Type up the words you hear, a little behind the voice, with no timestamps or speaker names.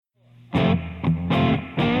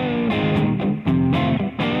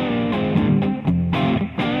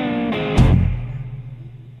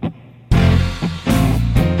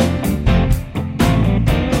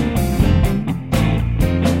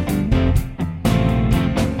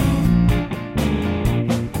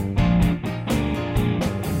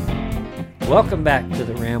Welcome back to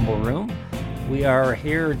the Ramble Room. We are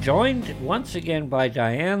here joined once again by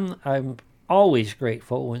Diane. I'm always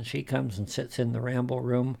grateful when she comes and sits in the Ramble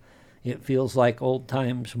Room. It feels like old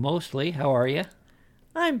times mostly. How are you?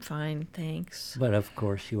 I'm fine, thanks. But of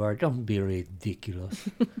course you are. Don't be ridiculous.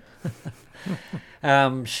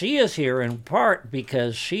 She is here in part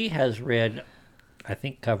because she has read, I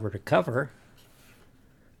think cover to cover,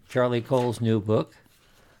 Charlie Cole's new book.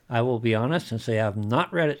 I will be honest and say I've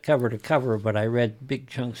not read it cover to cover, but I read big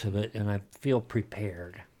chunks of it and I feel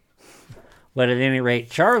prepared. But at any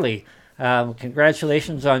rate, Charlie,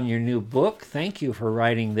 congratulations on your new book. Thank you for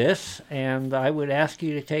writing this. And I would ask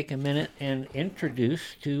you to take a minute and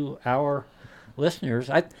introduce to our listeners.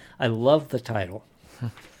 I love the title.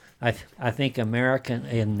 I think American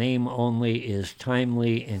in name only is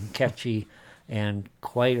timely and catchy and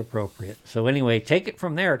quite appropriate. So anyway, take it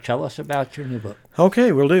from there. Tell us about your new book.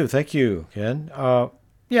 Okay, will do. Thank you, Ken.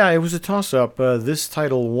 Yeah, it was a toss-up. This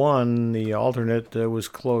title won. The alternate was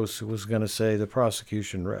close. It was going to say The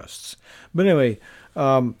Prosecution Rests. But anyway,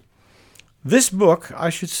 this book, I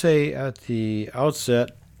should say at the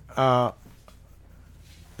outset,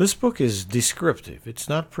 this book is descriptive. It's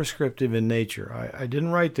not prescriptive in nature. I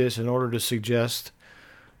didn't write this in order to suggest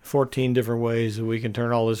 14 different ways that we can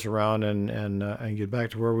turn all this around and get back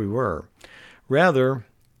to where we were. Rather,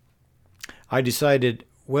 I decided,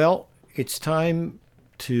 well, it's time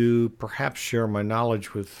to perhaps share my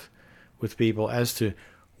knowledge with people as to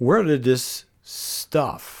where did this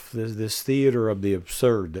stuff, this theater of the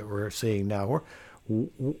absurd that we're seeing now,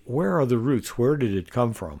 where are the roots? Where did it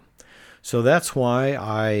come from? So that's why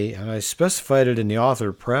I specified it in the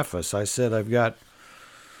author preface. I said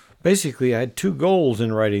basically, I had two goals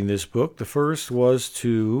in writing this book. The first was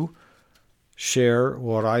to share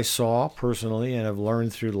what I saw personally and have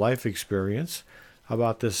learned through life experience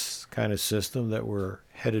about this kind of system that we're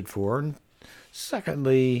headed for. And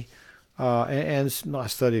secondly, and a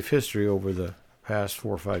study of history over the past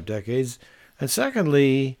 4 or 5 decades. And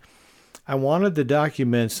secondly, I wanted to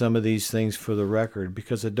document some of these things for the record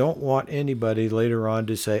because I don't want anybody later on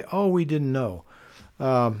to say, oh, we didn't know.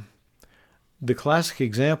 The classic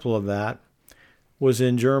example of that was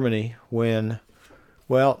in Germany when,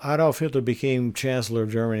 Adolf Hitler became Chancellor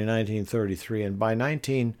of Germany in 1933, and by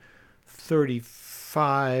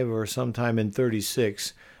 1935 or sometime in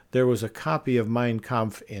 36, there was a copy of Mein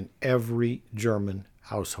Kampf in every German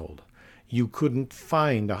household. You couldn't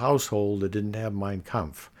find a household that didn't have Mein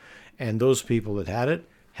Kampf, and those people that had it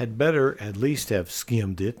had better at least have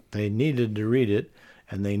skimmed it. They needed to read it,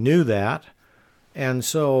 and they knew that, and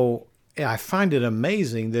so I find it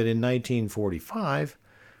amazing that in 1945,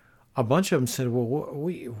 a bunch of them said, well,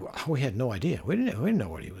 we had no idea. We didn't know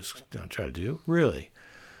what he was going to try to do, really.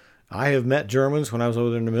 I have met Germans when I was over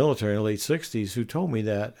there in the military in the late 60s who told me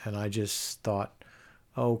that, and I just thought,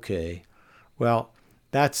 okay, well,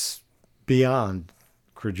 that's beyond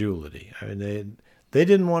credulity. I mean, they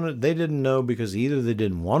didn't know because either they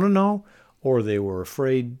didn't want to know or they were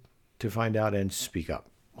afraid to find out and speak up,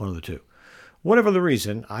 one of the two. Whatever the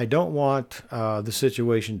reason, I don't want the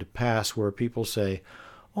situation to pass where people say,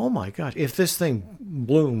 oh my God, if this thing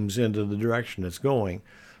blooms into the direction it's going,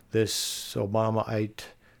 this Obamaite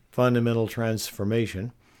fundamental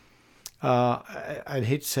transformation, I'd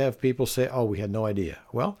hate to have people say, oh, we had no idea.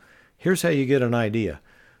 Well, here's how you get an idea.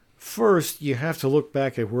 First, you have to look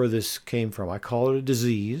back at where this came from. I call it a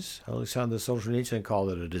disease. Alexander Solzhenitsyn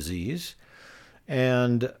called it a disease.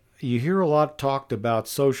 And you hear a lot talked about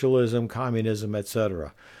socialism, communism,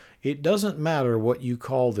 etc. It doesn't matter what you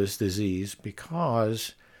call this disease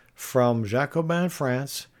because from Jacobin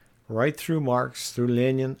France right through Marx, through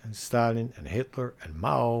Lenin and Stalin and Hitler and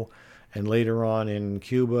Mao, and later on in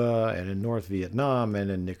Cuba and in North Vietnam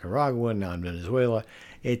and in Nicaragua and now in Venezuela,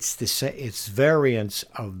 it's variants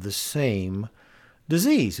of the same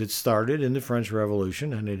disease. It started in the French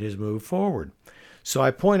Revolution and it has moved forward. So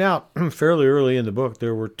I point out fairly early in the book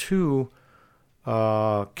there were two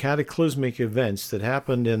cataclysmic events that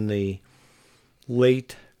happened in the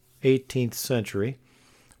late 18th century,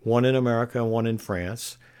 one in America and one in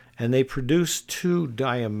France, and they produced two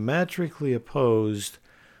diametrically opposed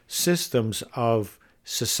systems of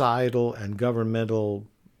societal and governmental,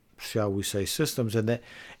 shall we say, systems, and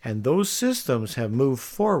those systems have moved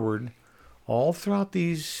forward all throughout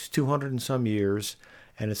these 200 and some years,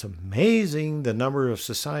 and it's amazing the number of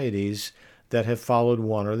societies that have followed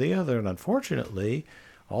one or the other, and unfortunately,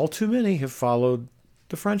 all too many have followed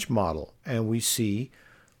the French model, and we see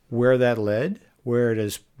where that led, what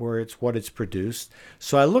it's produced.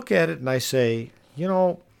 So I look at it and I say,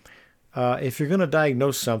 if you're going to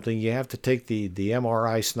diagnose something, you have to take the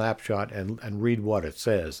MRI snapshot and read what it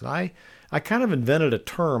says. And I kind of invented a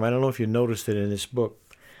term. I don't know if you noticed it in this book.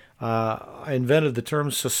 I invented the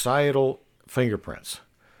term societal fingerprints.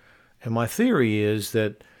 And my theory is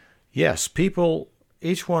that, yes, people,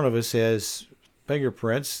 each one of us has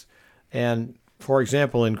fingerprints. And, for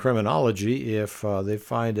example, in criminology, if they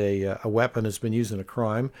find a weapon that's been used in a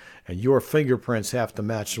crime and your fingerprints have to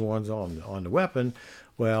match the ones on the weapon,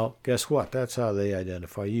 well, guess what? That's how they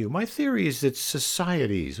identify you. My theory is that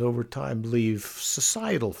societies over time leave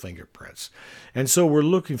societal fingerprints. And so we're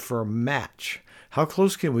looking for a match. How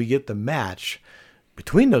close can we get the match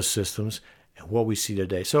between those systems and what we see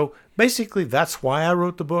today? So basically, that's why I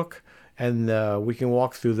wrote the book. And we can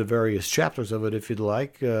walk through the various chapters of it if you'd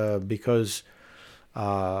like, because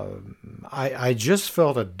I just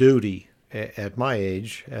felt a duty at my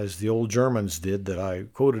age, as the old Germans did that I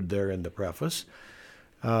quoted there in the preface.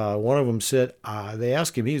 One of them said, they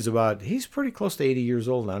asked him, he's pretty close to 80 years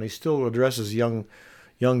old now, and he still addresses young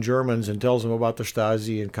Germans and tells them about the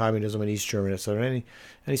Stasi and communism in East Germany, etc. And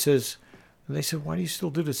he says, and they said, why do you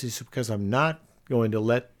still do this? He said, because I'm not going to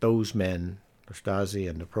let those men, the Stasi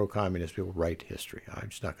and the pro-communist people, write history. I'm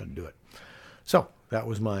just not going to do it. So that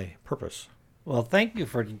was my purpose. Well, thank you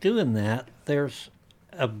for doing that. There's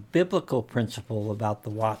a biblical principle about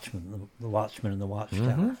the watchman and the watchtower.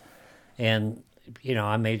 Mm-hmm. And,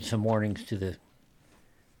 I made some warnings to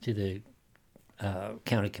the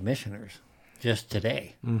county commissioners just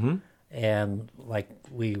today. Mm-hmm. And like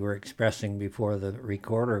we were expressing before the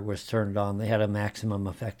recorder was turned on, they had a maximum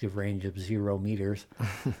effective range of 0 meters.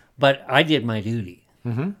 But I did my duty.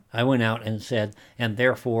 Mm-hmm. I went out and said, and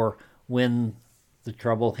therefore, when the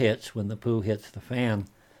trouble hits, when the poo hits the fan,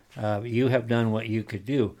 you have done what you could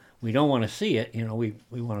do. We don't want to see it,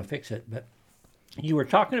 we want to fix it. But you were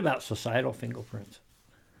talking about societal fingerprints.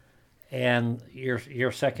 And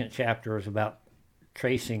your second chapter is about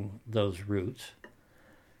tracing those roots.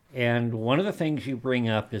 And one of the things you bring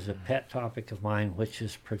up is a pet topic of mine, which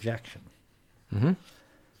is projection. Mm-hmm.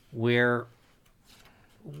 Where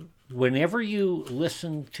whenever you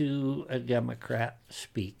listen to a Democrat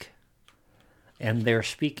speak, and they're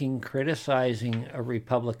speaking criticizing a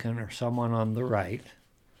Republican or someone on the right,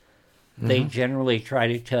 mm-hmm. they generally try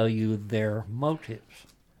to tell you their motives.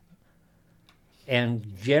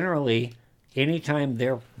 And generally, anytime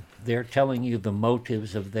they're telling you the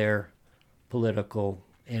motives of their political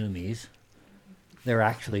enemies, they're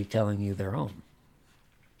actually telling you their own.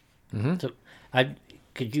 Mm-hmm. So,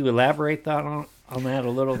 could you elaborate on that a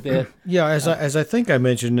little bit? Yeah, as I think I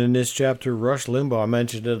mentioned in this chapter, Rush Limbaugh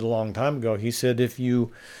mentioned it a long time ago. He said if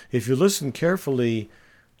you listen carefully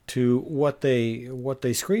to what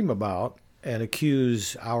they scream about and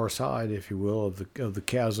accuse our side, if you will, of the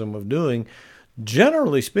chasm of doing,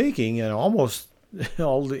 generally speaking, in almost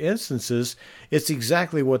all the instances, it's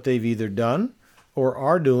exactly what they've either done or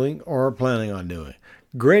are doing or are planning on doing.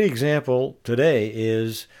 Great example today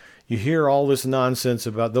is you hear all this nonsense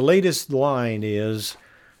about, the latest line is,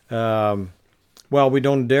 we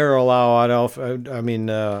don't dare allow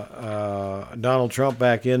Donald Trump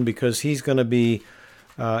back in because he's going to be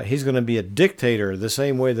a dictator the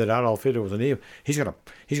same way that Adolf Hitler was an. He's going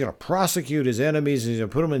to prosecute his enemies and he's going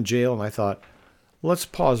to put them in jail. And I thought, let's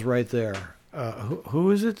pause right there.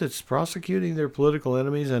 Who is it that's prosecuting their political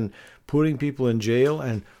enemies and putting people in jail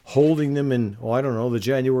and holding them in, the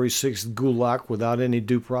January 6th gulag without any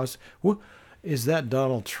due process? Is that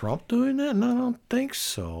Donald Trump doing that? No, I don't think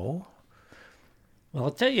so. Well,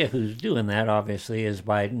 I'll tell you who's doing that, obviously, is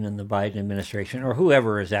Biden and the Biden administration, or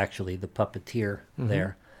whoever is actually the puppeteer mm-hmm.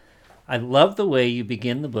 there. I love the way you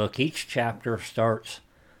begin the book. Each chapter starts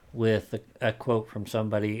with a quote from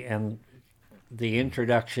somebody, and the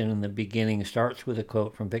introduction in the beginning starts with a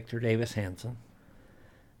quote from Victor Davis Hanson.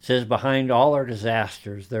 It says, behind all our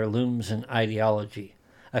disasters, there looms an ideology,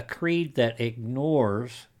 a creed that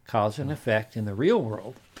ignores cause and effect in the real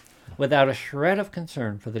world without a shred of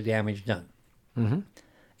concern for the damage done. Mm-hmm.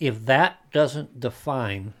 If that doesn't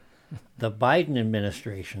define the Biden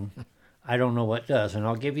administration, I don't know what does. And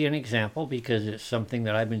I'll give you an example because it's something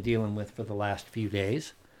that I've been dealing with for the last few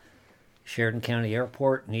days. Sheridan County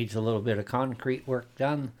Airport needs a little bit of concrete work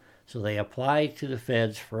done, so they apply to the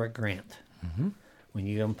feds for a grant. Mm-hmm. When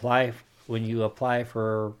you apply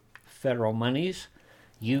for federal monies,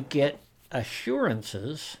 you get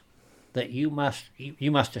assurances that you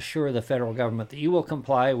must assure the federal government that you will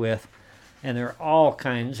comply with, and there are all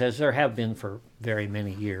kinds, as there have been for very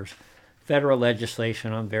many years, federal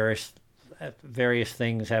legislation on various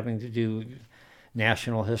things having to do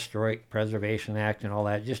National Historic Preservation Act and all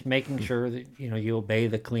that, just making sure that you obey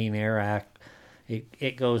the Clean Air Act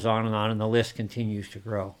It goes on, and the list continues to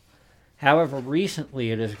grow. However,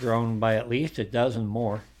 recently it has grown by at least a dozen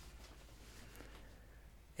more.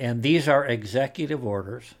 And these are executive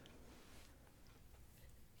orders.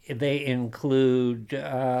 They include,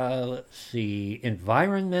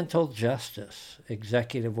 Environmental Justice,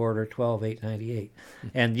 Executive Order 12898.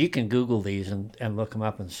 And you can Google these and look them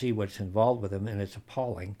up and see what's involved with them, and it's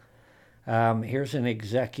appalling. Here's an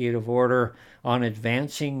executive order on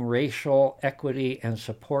advancing racial equity and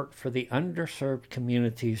support for the underserved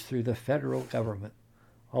communities through the federal government.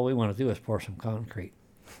 All we want to do is pour some concrete.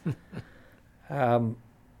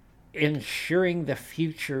 Ensuring the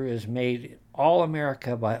future is made all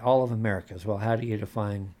America by all of Americans. Well, how do you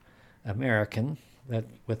define American? That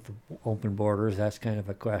with the open borders, that's kind of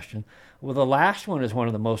a question. Well, the last one is one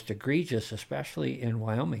of the most egregious, especially in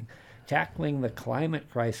Wyoming, tackling the climate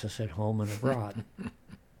crisis at home and abroad.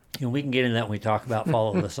 And we can get into that when we talk about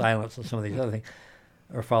follow the silence and some of these other things,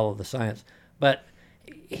 or follow the science. But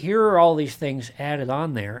here are all these things added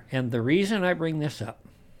on there, and the reason I bring this up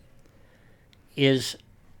is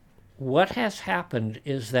what has happened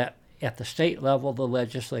is that at the state level, the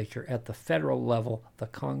legislature, at the federal level, the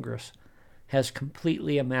Congress, has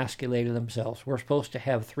completely emasculated themselves. We're supposed to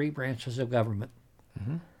have 3 branches of government.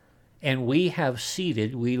 Mm-hmm. And we have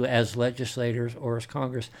ceded, we as legislators or as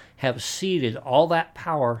Congress, have ceded all that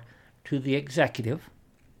power to the executive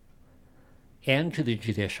and to the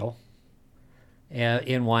judicial.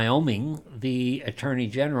 In Wyoming, the attorney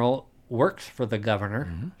general works for the governor.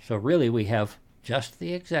 Mm-hmm. So really we have just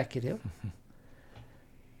the executive. Mm-hmm.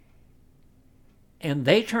 And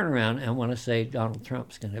they turn around and want to say Donald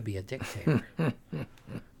Trump's going to be a dictator.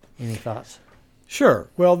 Any thoughts? Sure.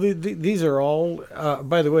 Well, these are all.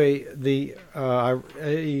 By the way,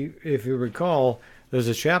 if you recall, there's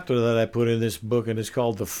a chapter that I put in this book, and it's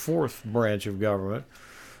called "The Fourth Branch of Government,"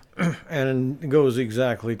 and it goes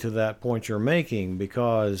exactly to that point you're making.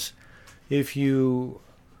 Because Harriet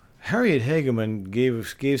Hageman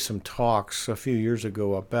gave some talks a few years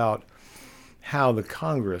ago about how the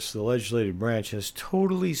Congress, the legislative branch, has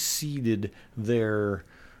totally ceded their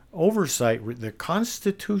oversight, the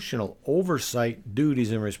constitutional oversight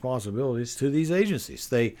duties and responsibilities to these agencies.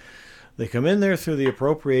 They come in there through the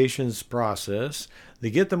appropriations process,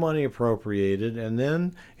 they get the money appropriated, and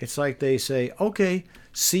then it's like they say, okay,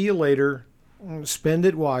 see you later, spend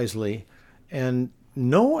it wisely, and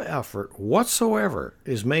no effort whatsoever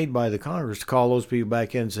is made by the Congress to call those people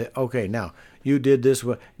back in and say, okay, now you did this,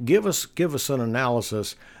 give us an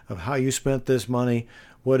analysis of how you spent this money,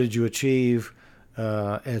 what did you achieve,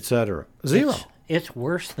 etc. Zero. It's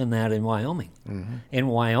worse than that in Wyoming. Mm-hmm. In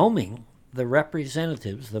Wyoming, the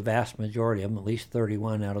representatives, the vast majority of them, at least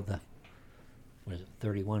 31 out of the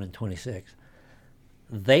 31 and 26,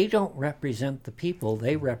 they don't represent the people,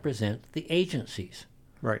 they represent the agencies.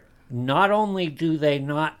 Right. Not only do they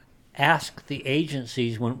not ask the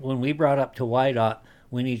agencies, when we brought up to WYDOT,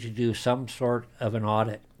 we need to do some sort of an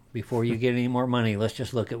audit before you get any more money. Let's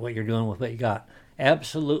just look at what you're doing with what you got.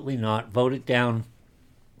 Absolutely not. Voted down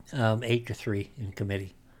 8-3 in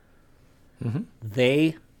committee. Mm-hmm.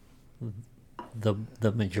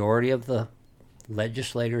 The majority of the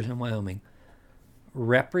legislators in Wyoming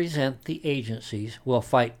represent the agencies, will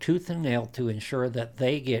fight tooth and nail to ensure that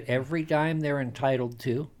they get every dime they're entitled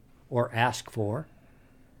to or ask for,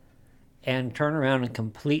 and turn around and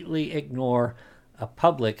completely ignore a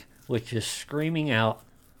public which is screaming out,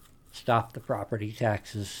 stop the property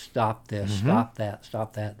taxes, stop this, mm-hmm.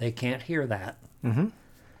 stop that. They can't hear that. Mm-hmm.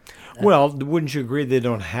 Well, wouldn't you agree they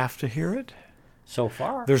don't have to hear it? So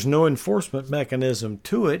far. There's no enforcement mechanism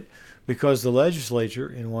to it because the legislature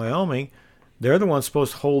in Wyoming, they're the ones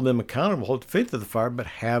supposed to hold them accountable, hold the feet to the fire, but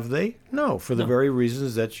have they? No, for the very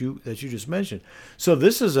reasons that you just mentioned. So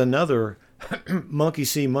this is another monkey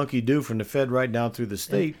see, monkey do from the Fed right down through the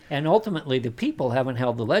state. And ultimately, the people haven't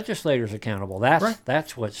held the legislators accountable.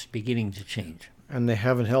 That's what's beginning to change. And they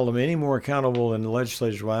haven't held them any more accountable in the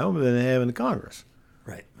legislature of Wyoming than they have in the Congress.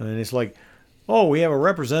 Right. And it's like, oh, we have a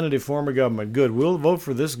representative form of government. Good. We'll vote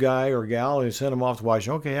for this guy or gal and send them off to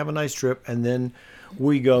Washington. Okay, have a nice trip. And then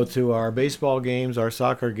we go to our baseball games, our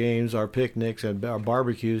soccer games, our picnics, and our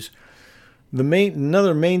barbecues.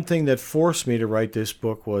 Another main thing that forced me to write this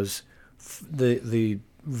book was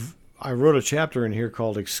I wrote a chapter in here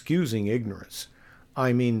called Excusing Ignorance.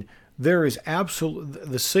 I mean, there is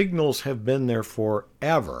the signals have been there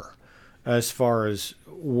forever as far as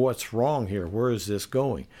what's wrong here. Where is this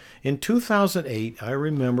going? In 2008, I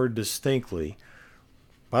remember distinctly,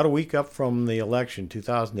 about a week up from the election,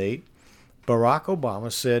 2008, Barack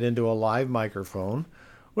Obama said into a live microphone,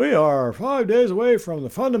 we are 5 days away from the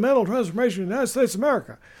fundamental transformation of the United States of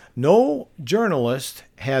America. No journalist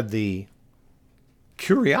had the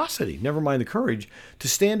curiosity, never mind the courage, to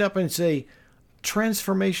stand up and say,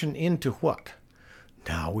 transformation into what?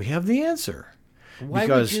 Now we have the answer. Why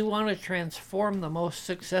would you want to transform the most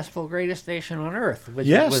successful, greatest nation on earth?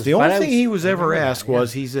 Yes, the only thing he was ever asked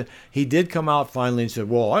was, he did come out finally and said,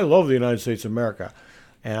 well, I love the United States of America.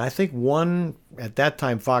 And I think at that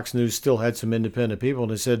time, Fox News still had some independent people,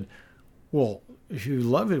 and they said, well, if you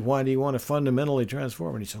love it, why do you want to fundamentally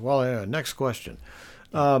transform it? And he said, well, next question.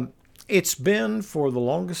 It's been for the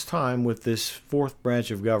longest time with this fourth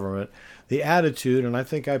branch of government, the attitude, and I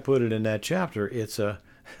think I put it in that chapter, it's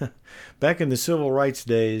back in the civil rights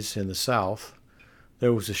days in the South,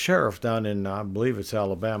 there was a sheriff down in, I believe it's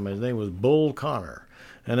Alabama, his name was Bull Connor.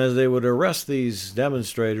 And as they would arrest these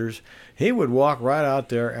demonstrators, he would walk right out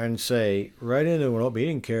there and say, right into an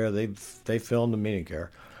meeting care, they filmed the meeting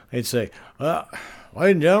care, he'd say, ladies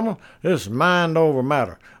and gentlemen, this is mind over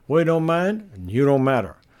matter. We don't mind, and you don't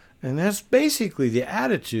matter. And that's basically the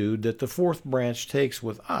attitude that the fourth branch takes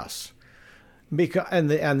with us. And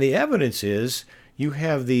the evidence is you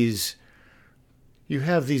have these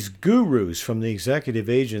gurus from the executive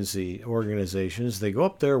agency organizations. They go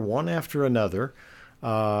up there one after another.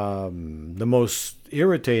 The most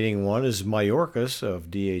irritating one is Mayorkas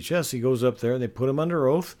of DHS. He goes up there and they put him under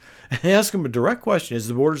oath and ask him a direct question. Is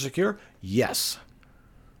the border secure? Yes.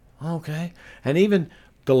 Okay. And even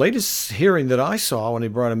the latest hearing that I saw when they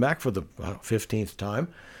brought him back for the 15th time,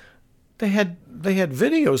 they had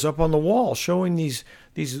videos up on the wall showing these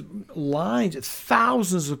lines,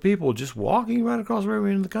 thousands of people just walking right across the river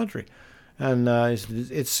into the country. And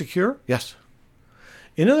it's secure? Yes.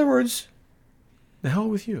 In other words, the hell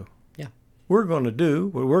with you. Yeah. We're going to do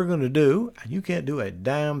what we're going to do, and you can't do a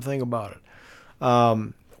damn thing about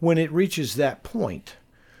it. When it reaches that point,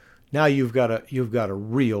 now you've got a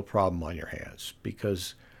real problem on your hands,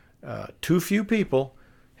 because too few people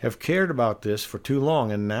have cared about this for too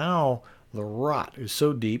long, and now the rot is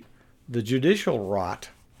so deep. The judicial rot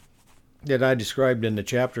that I described in the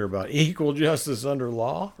chapter about equal justice under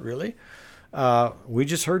law, really. We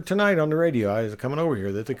just heard tonight on the radio, I was coming over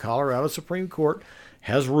here, that the Colorado Supreme Court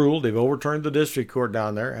has ruled, they've overturned the district court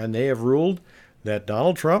down there, and they have ruled that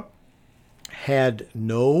Donald Trump had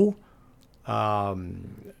no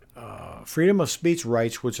freedom of speech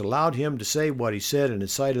rights, which allowed him to say what he said, and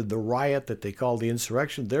incited the riot that they called the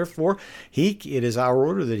insurrection. Therefore, it is our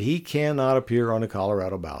order that he cannot appear on the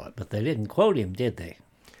Colorado ballot. But they didn't quote him, did they?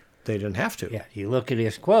 They didn't have to. Yeah, you look at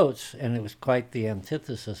his quotes, and it was quite the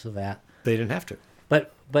antithesis of that. They didn't have to.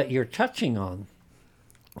 But you're touching on,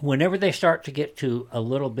 whenever they start to get to a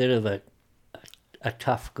little bit of a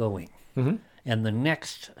tough going, Mm-hmm. and the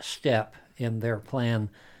next step in their plan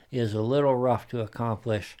is a little rough to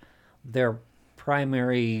accomplish, their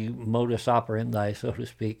primary modus operandi, so to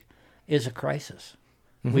speak, is a crisis.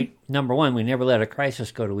 Mm-hmm. Number one, we never let a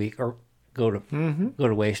crisis go to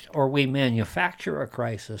waste, or we manufacture a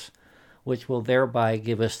crisis, which will thereby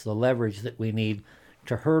give us the leverage that we need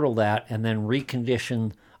to hurdle that and then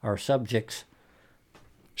recondition our subjects.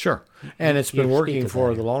 Sure. And it's been working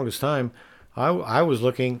for the longest time. I was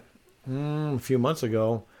looking a few months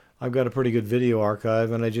ago. I've got a pretty good video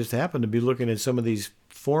archive, and I just happened to be looking at some of these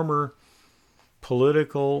former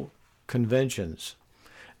political conventions.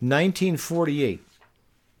 1948,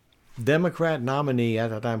 Democrat nominee at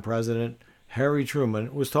the time, President Harry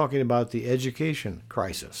Truman, was talking about the education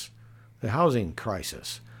crisis, the housing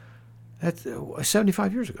crisis. That's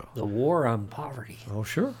 75 years ago. The war on poverty. Oh,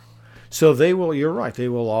 sure. So you're right, they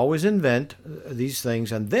will always invent these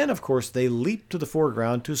things, and then, of course, they leap to the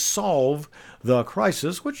foreground to solve the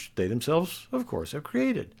crisis, which they themselves, of course, have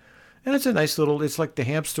created. And it's a nice it's like the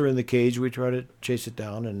hamster in the cage. We try to chase it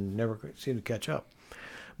down and never seem to catch up.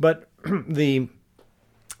 But we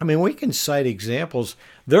can cite examples.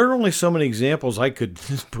 There are only so many examples I could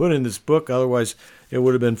put in this book, otherwise it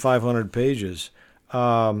would have been 500 pages.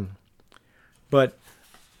 But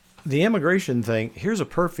the immigration thing, here's a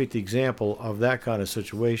perfect example of that kind of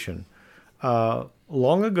situation.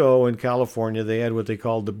 Long ago in California, they had what they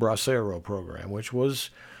called the Bracero program, which was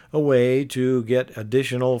a way to get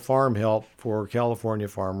additional farm help for California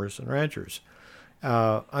farmers and ranchers.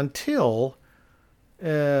 Until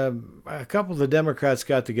a couple of the Democrats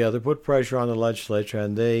got together, put pressure on the legislature,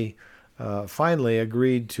 and they finally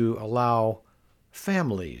agreed to allow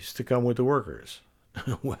families to come with the workers.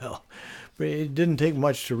 Well, it didn't take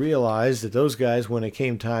much to realize that those guys, when it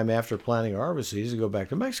came time after planting harvest season to go back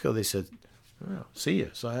to Mexico, they said, well, see ya,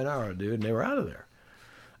 sayonara, dude, and they were out of there.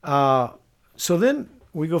 So then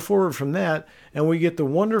we go forward from that, and we get the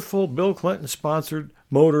wonderful Bill Clinton-sponsored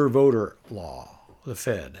motor voter law, the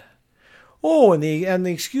Fed. Oh, and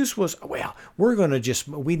the excuse was, well,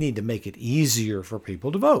 we need to make it easier for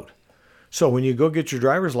people to vote. So when you go get your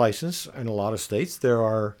driver's license, in a lot of states, there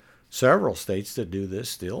are several states that do this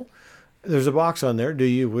still. There's a box on there, do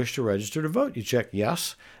you wish to register to vote? You check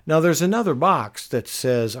yes. Now there's another box that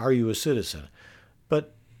says, are you a citizen?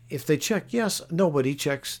 But if they check yes, nobody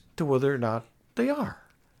checks to whether or not they are.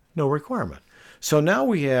 No requirement. So now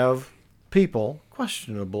we have people,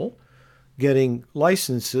 questionable, getting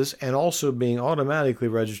licenses and also being automatically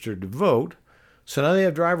registered to vote. So now they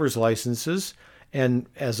have driver's licenses. And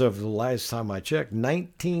as of the last time I checked,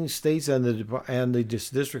 19 states and the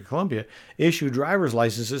District of Columbia issue driver's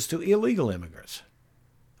licenses to illegal immigrants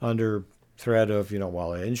under threat of,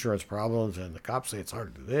 insurance problems, and the cops say it's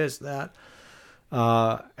hard to do this, that.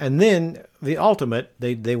 And then the ultimate,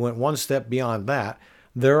 they went one step beyond that.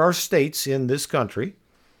 There are states in this country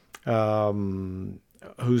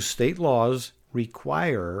whose state laws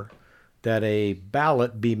require that a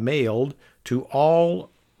ballot be mailed to all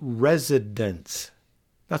residents,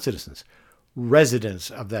 not citizens, residents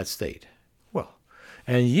of that state. Well,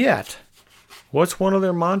 and yet, what's one of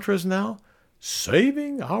their mantras now?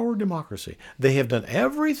 Saving our democracy. They have done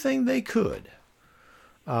everything they could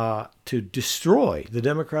to destroy the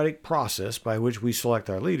democratic process by which we select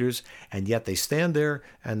our leaders, and yet they stand there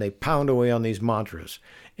and they pound away on these mantras.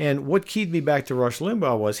 And what keyed me back to Rush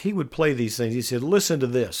Limbaugh was he would play these things. He said, listen to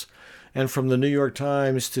this. And from the New York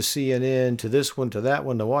Times to CNN to this one to that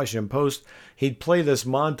one, the Washington Post, he'd play this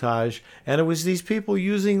montage, and it was these people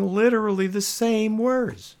using literally the same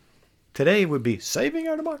words. Today it would be saving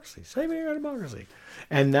our democracy, saving our democracy.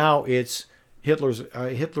 And now it's Hitler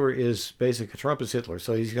is basically, Trump is Hitler,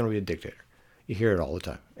 so he's going to be a dictator. You hear it all the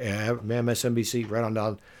time. MSNBC, right on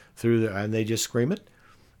down through there, and they just scream it,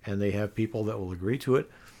 and they have people that will agree to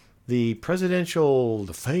it. The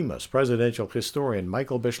famous presidential historian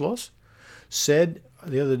Michael Beschloss said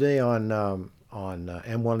the other day on one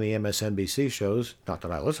of the MSNBC shows, not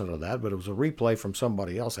that I listened to that, but it was a replay from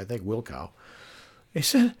somebody else, I think Wilkow. He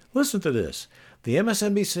said, listen to this. The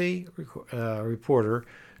MSNBC reporter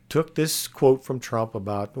took this quote from Trump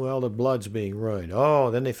about, the blood's being ruined.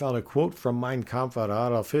 Oh, then they found a quote from Mein Kampf out of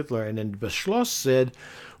Adolf Hitler, and then Beschloss said,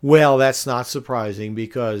 well, that's not surprising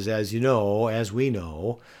because, as we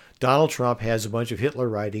know, Donald Trump has a bunch of Hitler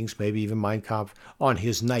writings, maybe even Mein Kampf, on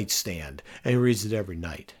his nightstand, and he reads it every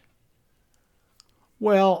night.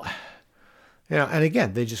 Well, and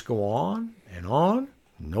again, they just go on and on,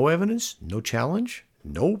 no evidence, no challenge,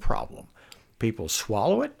 no problem. People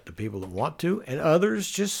swallow it, the people that want to, and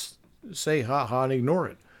others just say ha-ha and ignore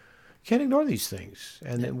it. You can't ignore these things,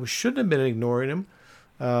 and we shouldn't have been ignoring them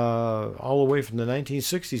all the way from the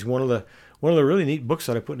 1960s. One of the really neat books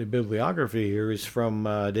that I put in the bibliography here is from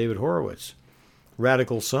David Horowitz,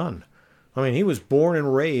 Radical Son. I mean, he was born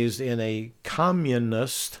and raised in a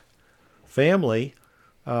communist family,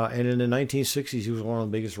 and in the 1960s, he was one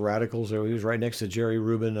of the biggest radicals. He was right next to Jerry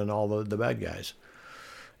Rubin and all the bad guys.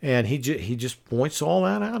 And he just points all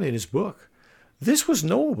that out in his book. This was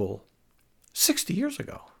knowable 60 years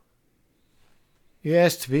ago. You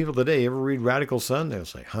ask people today, ever read Radical Son? They'll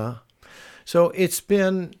say, huh? So it's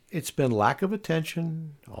been lack of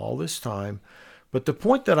attention all this time. But the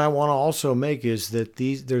point that I want to also make is that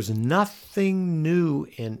there's nothing new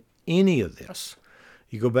in any of this.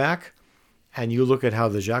 You go back and you look at how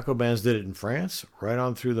the Jacobins did it in France, right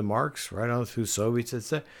on through the Marx, right on through Soviets,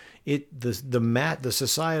 etc. The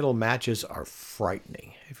societal matches are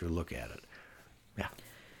frightening if you look at it. Yeah.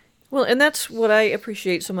 Well, and that's what I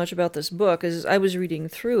appreciate so much about this book. Is I was reading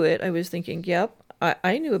through it, I was thinking, yep,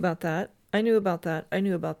 I knew about that. I knew about that. I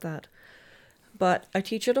knew about that. But I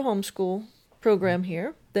teach at a homeschool program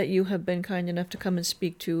here that you have been kind enough to come and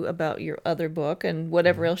speak to about your other book and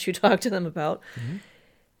whatever else you talk to them about. Mm-hmm.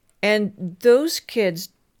 And those kids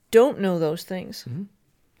don't know those things. Mm-hmm.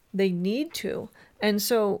 They need to. And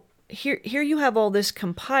so here you have all this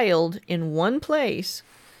compiled in one place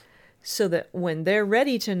so that when they're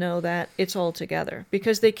ready to know that, it's all together.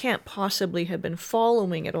 Because they can't possibly have been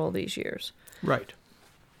following it all these years. Right.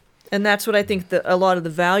 And that's what I think a lot of the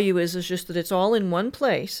value is just that it's all in one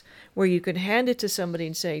place where you can hand it to somebody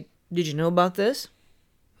and say, did you know about this?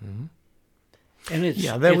 Mm-hmm. And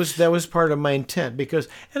that was part of my intent because,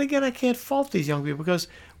 and again, I can't fault these young people because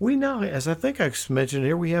we now, as I think I mentioned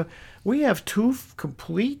here, we have two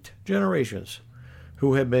complete generations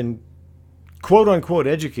who have been quote unquote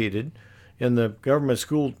educated in the government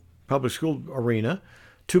school, public school arena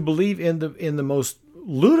to believe in the most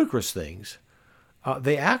ludicrous things.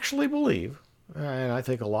 They actually believe, and I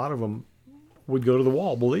think a lot of them would go to the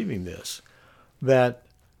wall believing this, that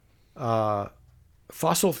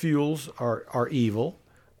fossil fuels are evil.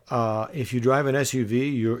 If you drive an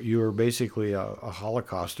SUV, you're basically a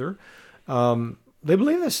Holocauster. They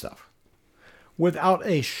believe this stuff without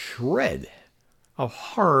a shred of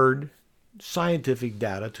hard scientific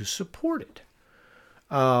data to support it.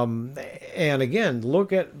 And again,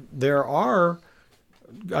 there's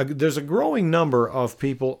a growing number of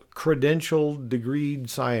people, credentialed, degreed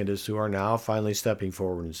scientists, who are now finally stepping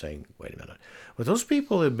forward and saying, wait a minute. But those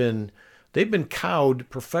people they've been cowed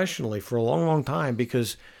professionally for a long, long time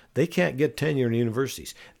because they can't get tenure in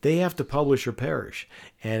universities. They have to publish or perish.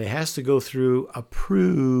 And it has to go through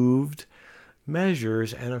approved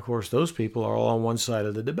measures. And of course, those people are all on one side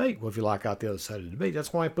of the debate. Well, if you lock out the other side of the debate,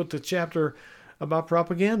 that's why I put the chapter about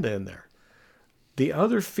propaganda in there. The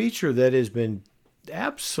other feature that has been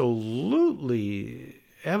absolutely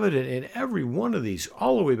evident in every one of these,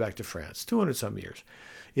 all the way back to France, 200 some years,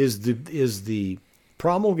 is the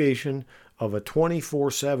promulgation of a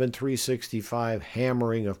 24/7, 365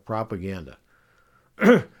 hammering of propaganda.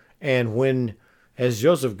 And when, as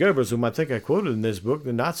Joseph Goebbels, whom I think I quoted in this book,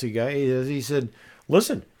 the Nazi guy, he said,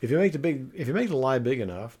 listen, if you make the lie big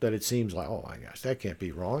enough that it seems like, oh my gosh, that can't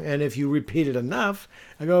be wrong, and if you repeat it enough,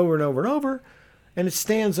 and go over and over and over, and it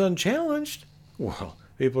stands unchallenged, well,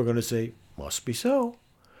 people are going to say, must be so.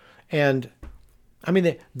 And I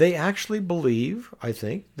mean, they actually believe, I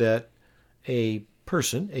think, that a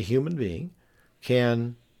person, a human being,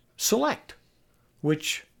 can select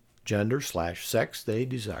which gender/sex they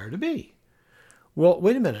desire to be. Well,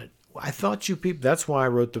 wait a minute. I thought you people, that's why I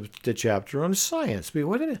wrote the chapter on science. But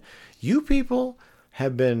wait a minute. You people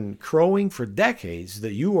have been crowing for decades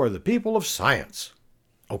that you are the people of science.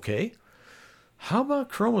 Okay. How about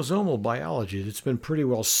chromosomal biology? That's been pretty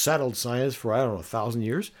well settled science for, I don't know, 1,000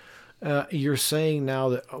 years. You're saying now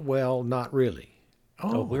that, well, not really.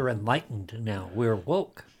 Oh, we're enlightened now. We're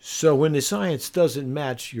woke. So when the science doesn't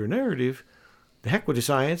match your narrative, the heck with the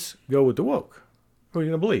science, go with the woke. Who are you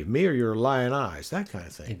going to believe? Me or your lying eyes? That kind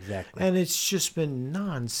of thing. Exactly. And it's just been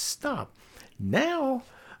nonstop. Now,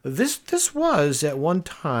 this was at one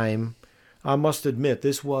time, I must admit,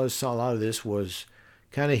 a lot of this was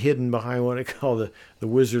kind of hidden behind what I call the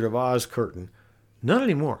Wizard of Oz curtain. Not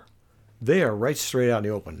anymore. They are right straight out in the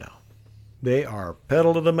open now. They are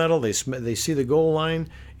pedal to the metal. They see the goal line.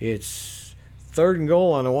 It's 3rd and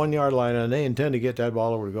goal on a 1-yard line, and they intend to get that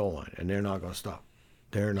ball over the goal line, and they're not going to stop.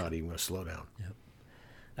 They're not even going to slow down. Yep.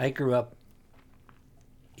 I grew up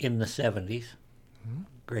in the 70s,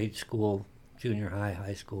 grade school, junior high,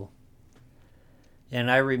 high school. And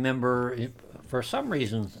I remember, for some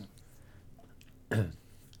reason,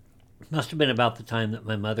 must have been about the time that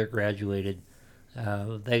my mother graduated,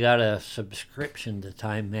 they got a subscription to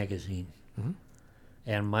Time magazine. Mm-hmm.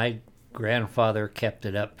 And my grandfather kept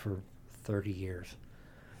it up for 30 years.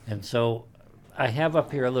 And so I have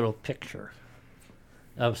up here a little picture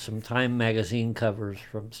of some Time magazine covers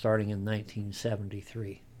from starting in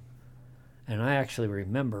 1973. And I actually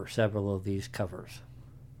remember several of these covers.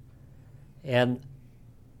 And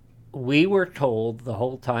we were told the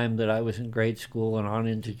whole time that I was in grade school and on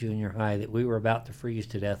into junior high that we were about to freeze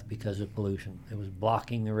to death because of pollution. It was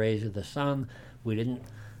blocking the rays of the sun. We didn't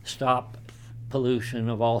stop pollution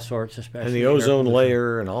of all sorts, especially and the ozone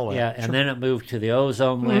layer and all that. Yeah, and then it moved to the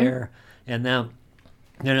ozone layer, and then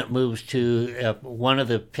it moves to one of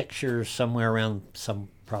the pictures somewhere around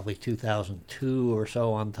probably 2002 or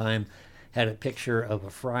so on Time had a picture of a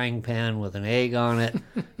frying pan with an egg on it.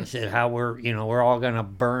 It said how we're all going to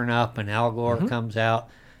burn up, and Al Gore comes out,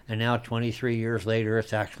 and now 23 years later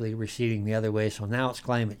it's actually receding the other way. So now it's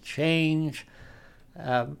climate change.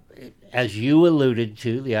 As you alluded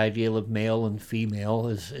to, the ideal of male and female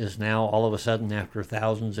is now all of a sudden, after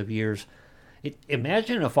thousands of years.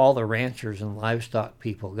 Imagine if all the ranchers and livestock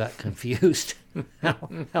people got confused,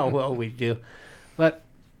 how well we do. But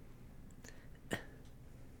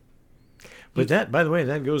that, by the way,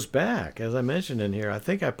 that goes back, as I mentioned in here. I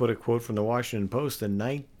think I put a quote from the Washington Post in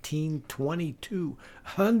 1922,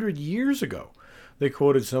 100 years ago. They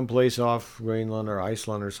quoted someplace off Greenland or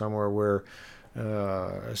Iceland or somewhere where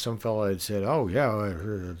some fellow had said, "Oh yeah,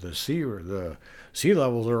 the sea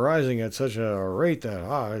levels are rising at such a rate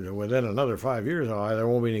that within another 5 years, there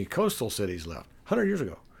won't be any coastal cities left." 100 years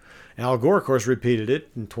ago. Al Gore, of course, repeated it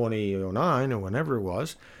in 2009 or whenever it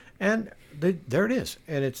was, and there it is,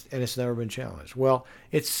 and it's never been challenged. Well,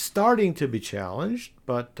 it's starting to be challenged,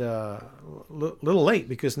 but little late,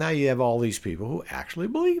 because now you have all these people who actually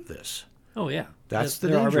believe this. Oh yeah, that's the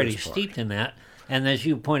they're dangerous already part. Steeped in that. And as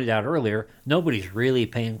you pointed out earlier, nobody's really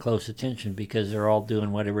paying close attention because they're all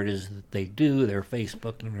doing whatever it is that they do. They're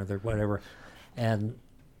Facebooking or they're whatever. and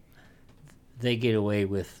they get away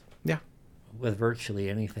with Yeah. virtually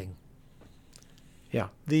anything. Yeah.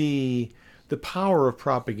 The power of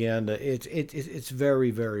propaganda, it's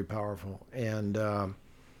very, very powerful. And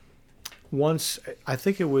once, I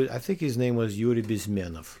think his name was Yuri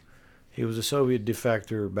Bezmenov. He was a Soviet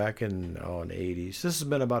defector back in the 80s. This has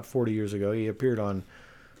been about 40 years ago. He appeared on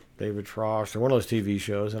David Frost or one of those TV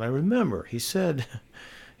shows, and I remember he said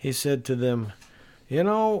to them,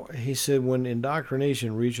 he said, when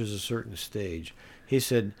indoctrination reaches a certain stage, he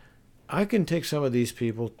said, I can take some of these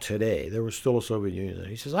people today. There was still a Soviet Union then.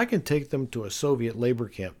 He says, I can take them to a Soviet labor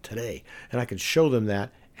camp today, and I can show them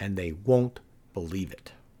that, and they won't believe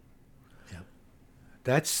it. Yep.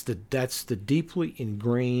 That's the deeply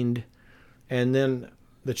ingrained. And then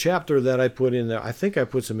the chapter that I put in there, I think I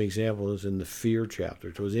put some examples in the fear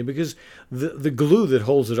chapter towards the end, because the glue that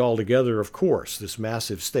holds it all together, of course, this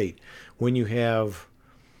massive state, when you have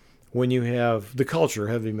the culture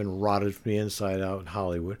having been rotted from the inside out in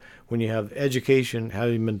Hollywood, when you have education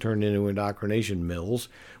having been turned into indoctrination mills,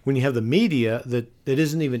 when you have the media that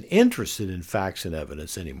isn't even interested in facts and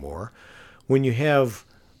evidence anymore, when you have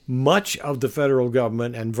much of the federal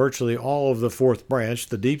government and virtually all of the fourth branch,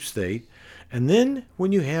 the deep state, and then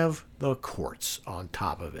when you have the courts on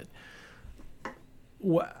top of it,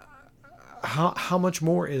 how much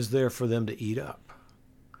more is there for them to eat up?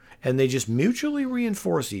 And they just mutually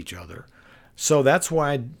reinforce each other. So that's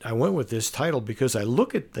why I went with this title, because I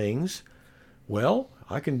look at things, well,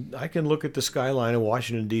 I can look at the skyline of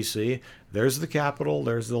Washington, D.C. There's the Capitol,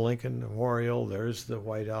 there's the Lincoln Memorial, there's the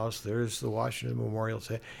White House, there's the Washington Memorial.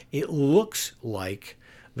 It looks like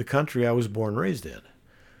the country I was born and raised in.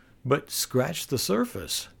 But scratch the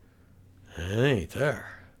surface, it ain't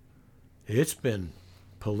there. It's been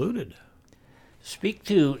polluted. Speak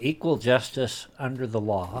to equal justice under the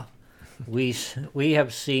law. We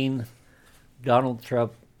have seen Donald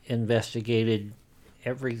Trump he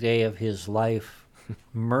every day of his life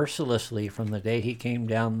mercilessly from the day he came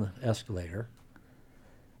down the escalator,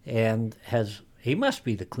 and he must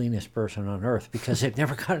be the cleanest person on earth, because they've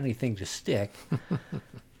never got anything to stick.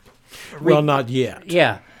 Well, not yet.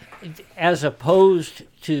 Yeah. As opposed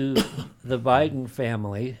to the Biden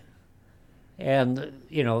family, and,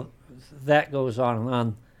 that goes on and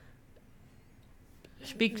on.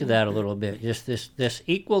 Speak to that a little bit, just this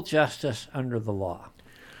equal justice under the law.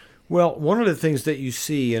 Well, one of the things that you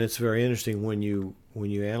see, and it's very interesting when you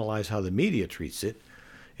analyze how the media treats it,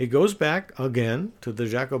 it goes back again to the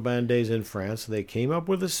Jacobin days in France. They came up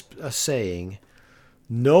with a saying,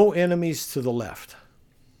 no enemies to the left.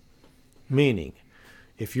 Meaning,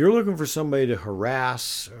 if you're looking for somebody to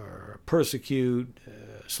harass or persecute,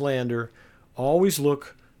 slander, always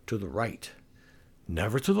look to the right,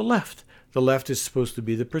 never to the left. The left is supposed to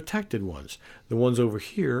be the protected ones. The ones over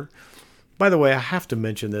here. By the way, I have to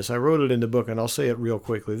mention this. I wrote it in the book, and I'll say it real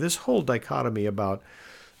quickly. This whole dichotomy about,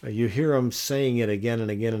 you hear them saying it again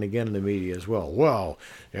and again and again in the media as well. Well,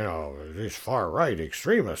 these far-right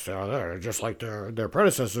extremists out there, just like their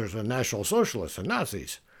predecessors, the National Socialists and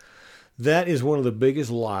Nazis. That is one of the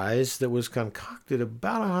biggest lies that was concocted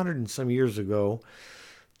about 100 and some years ago.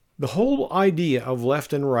 The whole idea of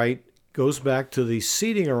left and right goes back to the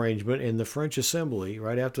seating arrangement in the French Assembly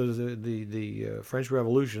right after the French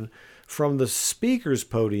Revolution. From the speaker's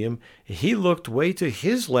podium, he looked way to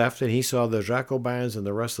his left and he saw the Jacobins and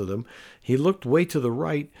the rest of them. He looked way to the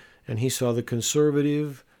right and he saw the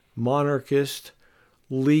conservative, monarchist,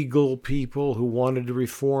 legal people who wanted to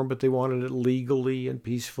reform, but they wanted it legally and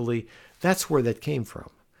peacefully. That's where that came from.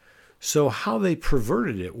 So how they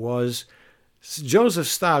perverted it was, Joseph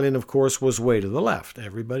Stalin, of course, was way to the left.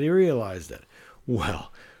 Everybody realized that.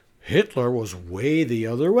 Well, Hitler was way the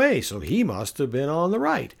other way, so he must have been on the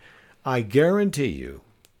right. I guarantee you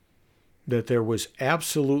that there was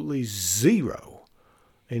absolutely zero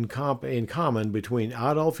in common between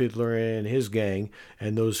Adolf Hitler and his gang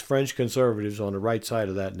and those French conservatives on the right side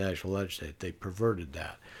of that national legislature. They perverted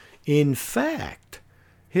that. In fact,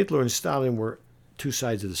 Hitler and Stalin were two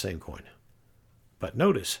sides of the same coin. But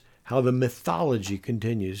notice how the mythology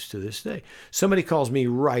continues to this day. Somebody calls me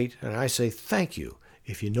right, and I say, thank you,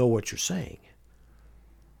 if you know what you're saying.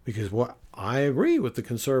 Because I agree with the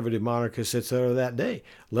conservative monarchists that said that day.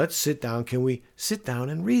 Let's sit down. Can we sit down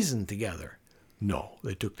and reason together? No,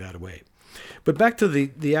 they took that away. But back to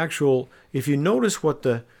the actual, if you notice what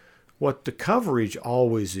the coverage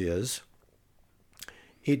always is,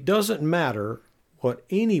 it doesn't matter what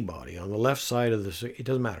anybody on the left side of it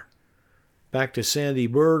doesn't matter. Back to Sandy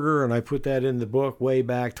Berger, and I put that in the book way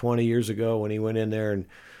back 20 years ago when he went in there and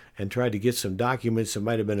and tried to get some documents that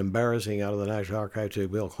might have been embarrassing out of the National Archives to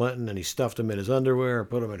Bill Clinton, and he stuffed them in his underwear and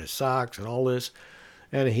put them in his socks and all this.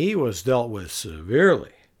 And he was dealt with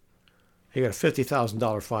severely. He got a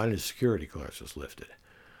 $50,000 fine and his security clearance was lifted.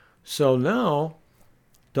 So now,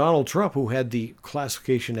 Donald Trump, who had the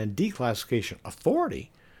classification and declassification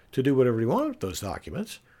authority to do whatever he wanted with those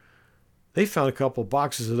documents, they found a couple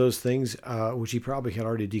boxes of those things, which he probably had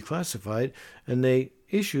already declassified, and they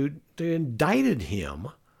indicted him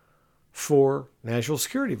for national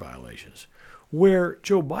security violations. Where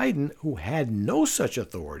Joe Biden, who had no such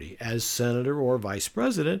authority as senator or vice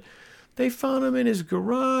president, they found him in his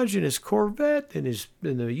garage, in his Corvette, in the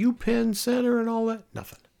UPenn Center and all that.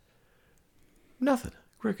 Nothing.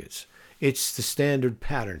 Crickets. It's the standard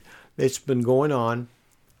pattern. It's been going on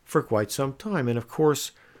for quite some time. And of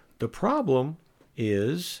course, the problem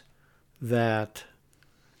is that,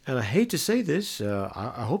 and I hate to say this,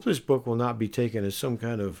 I hope this book will not be taken as some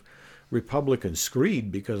kind of Republican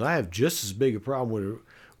screed, because I have just as big a problem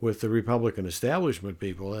with the Republican establishment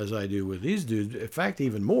people as I do with these dudes. In fact,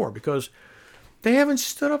 even more, because they haven't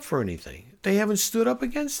stood up for anything. They haven't stood up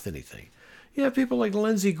against anything. You have people like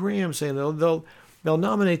Lindsey Graham saying they'll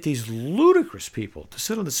nominate these ludicrous people to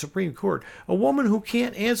sit on the Supreme Court. A woman who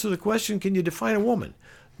can't answer the question, can you define a woman?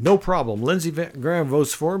 No problem. Lindsey Graham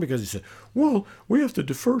votes for him because he said, well, we have to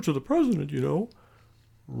defer to the president, you know.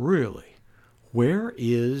 Really? Where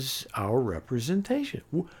is our representation?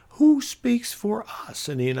 Who speaks for us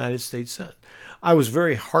in the United States Senate? I was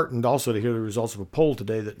very heartened also to hear the results of a poll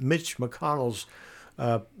today that Mitch McConnell's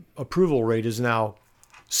approval rate is now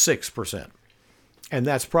 6%. And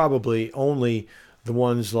that's probably only the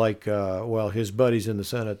ones like, his buddies in the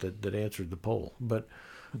Senate that answered the poll. But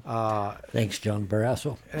thanks, John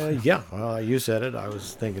Barrasso. You said it. I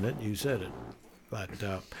was thinking it. You said it. But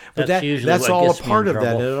that's all a part of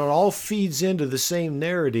that, and it all feeds into the same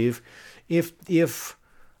narrative. The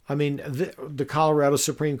Colorado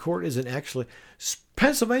Supreme Court isn't actually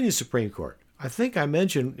Pennsylvania Supreme Court. I think I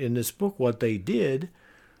mentioned in this book what they did.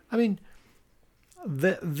 I mean,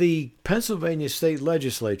 the Pennsylvania state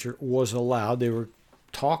legislature was allowed. They were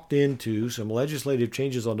talked into some legislative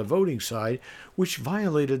changes on the voting side, which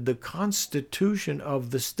violated the Constitution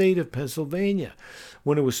of the state of Pennsylvania.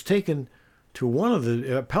 When it was taken to one of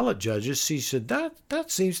the appellate judges, he said,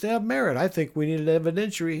 that seems to have merit. I think we need an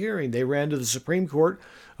evidentiary hearing. They ran to the Supreme Court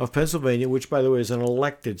of Pennsylvania, which, by the way, is an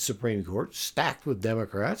elected Supreme Court, stacked with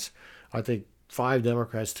Democrats. I think 5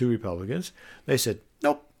 Democrats, 2 Republicans. They said,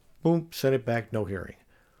 nope, boom, send it back, no hearing.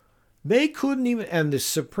 They couldn't even, and the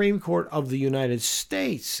Supreme Court of the United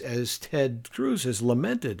States, as Ted Cruz has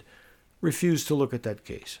lamented, refused to look at that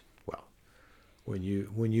case. Well, when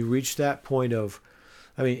you reach that point of,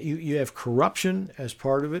 you have corruption as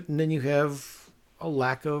part of it, and then you have a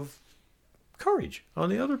lack of courage on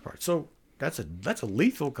the other part. So that's a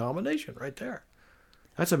lethal combination right there.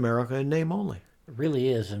 That's America in name only. It really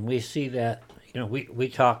is, and we see that. We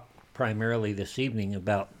talk primarily this evening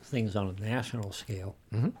about things on a national scale,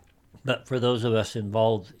 but for those of us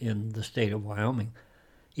involved in the state of Wyoming,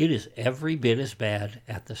 it is every bit as bad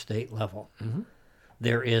at the state level. Mm-hmm.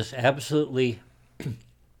 There is absolutely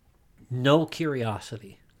no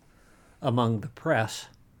curiosity among the press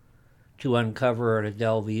to uncover or to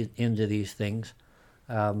delve into these things.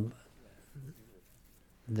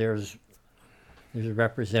 There's a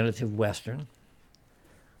Representative Western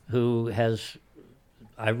who has,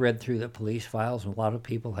 I've read through the police files, and a lot of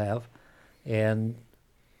people have, and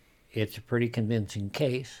it's a pretty convincing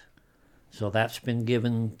case. So that's been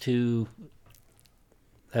given to,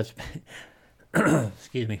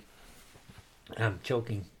 excuse me, I'm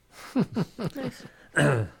choking.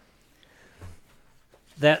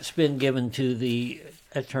 That's been given to the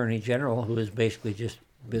Attorney General, who has basically just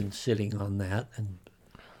been sitting on that and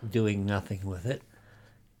doing nothing with it.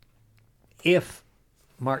 If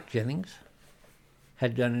Mark Jennings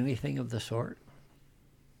had done anything of the sort,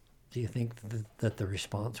 do you think that the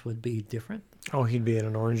response would be different? Oh, he'd be in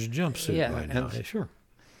an orange jumpsuit by now. Yeah, sure.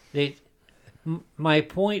 My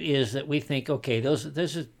point is that we think, okay, this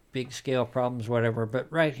is big scale problems, whatever. But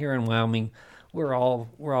right here in Wyoming, we're all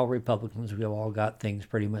Republicans. We've all got things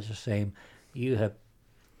pretty much the same.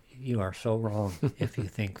 You are so wrong if you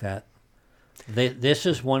think that. This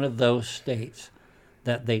is one of those states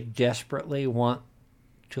that they desperately want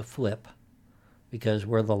to flip because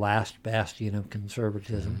we're the last bastion of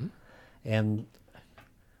conservatism. Mm-hmm. And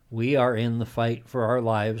we are in the fight for our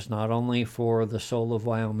lives, not only for the soul of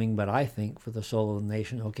Wyoming, but I think for the soul of the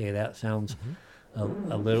nation. Okay, that sounds a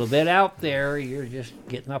little bit out there. You're just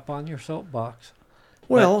getting up on your soapbox.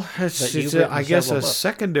 Well, it's a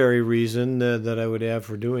secondary reason that I would have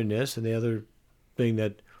for doing this, and the other thing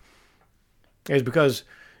that is because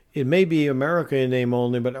it may be America in name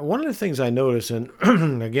only, but one of the things I notice, and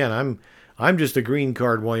again, I'm just a green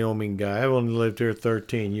card Wyoming guy. I've only lived here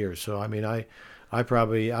 13 years, so I mean,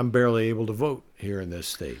 I'm barely able to vote here in this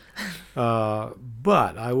state.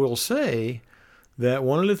 But I will say that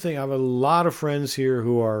one of the things, I have a lot of friends here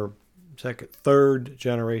who are second, third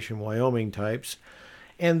generation Wyoming types,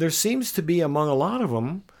 and there seems to be among a lot of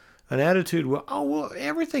them an attitude, well,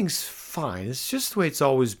 everything's fine. It's just the way it's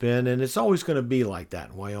always been, and it's always going to be like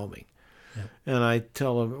that in Wyoming. Yeah. And I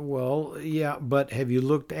tell them, well, yeah, but have you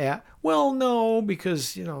looked at? Well, no,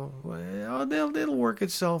 because it'll work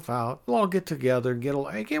itself out. We'll all get together and get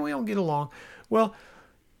along. Hey, can't we all get along? Well,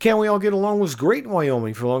 can we all get along was great in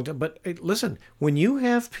Wyoming for a long time. But hey, listen, when you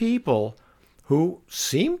have people who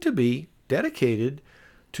seem to be dedicated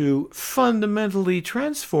to fundamentally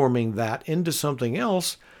transforming that into something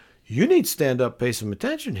else, you need to stand up, pay some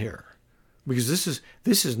attention here, because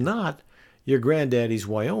this is not your granddaddy's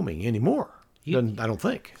Wyoming anymore. I don't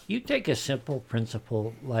think. You take a simple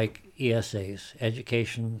principle like ESAs,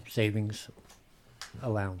 education savings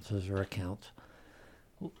allowances or accounts.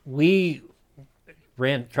 We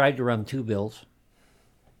tried to run 2 bills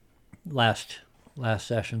last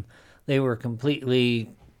session. They were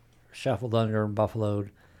completely shuffled under and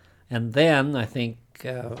buffaloed. And then I think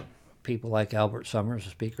people like Albert Summers, the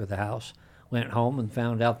Speaker of the House, went home and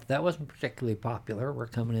found out that wasn't particularly popular. We're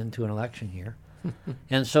coming into an election year.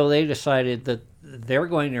 And so they decided that they're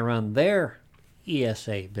going to run their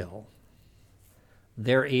ESA bill.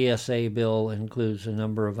 Their ESA bill includes a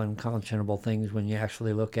number of unconscionable things when you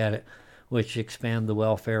actually look at it, which expand the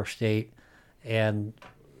welfare state and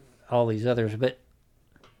all these others. But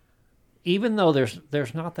even though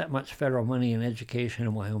there's not that much federal money in education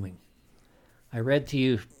in Wyoming, I read to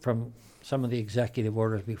you from some of the executive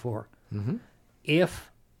orders before. Mm-hmm. If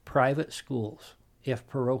private schools, if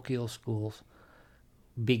parochial schools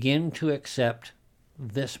begin to accept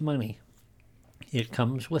this money, it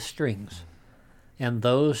comes with strings. And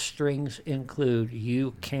those strings include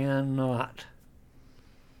you cannot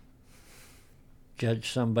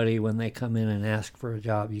judge somebody when they come in and ask for a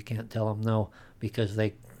job. You can't tell them no because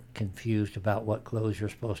they're confused about what clothes you're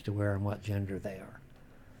supposed to wear and what gender they are,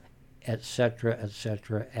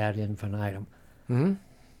 etc., ad infinitum. Mm-hmm.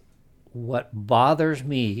 What bothers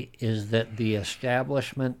me is that the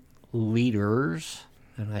establishment leaders,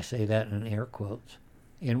 and I say that in air quotes,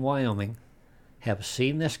 in Wyoming, have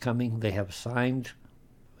seen this coming. They have signed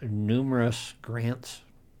numerous grants.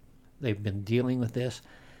 They've been dealing with this,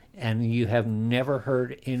 and you have never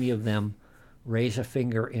heard any of them raise a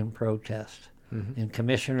finger in protest. Mm-hmm. And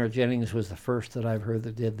Commissioner Jennings was the first that I've heard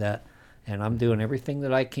that did that, and I'm doing everything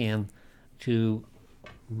that I can to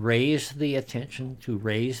raise the attention, to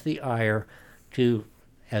raise the ire, to,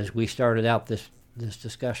 as we started out this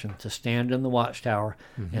discussion, to stand in the watchtower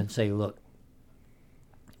mm-hmm. and say, look,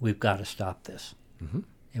 we've got to stop this. Mm-hmm.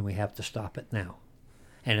 And we have to stop it now.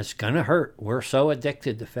 And it's going to hurt. We're so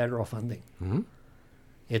addicted to federal funding. Mm-hmm.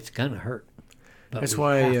 It's going to hurt. That's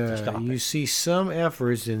why you see some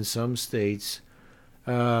efforts in some states.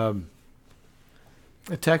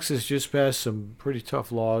 Texas just passed some pretty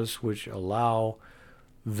tough laws which allow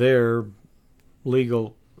their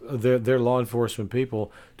law enforcement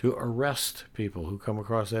people to arrest people who come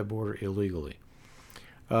across that border illegally.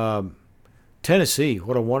 Tennessee,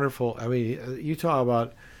 what a wonderful, you talk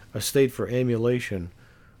about a state for emulation.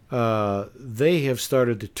 They have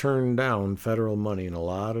started to turn down federal money in a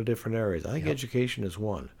lot of different areas. I think education is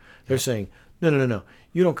one. They're saying, no.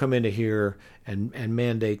 You don't come into here and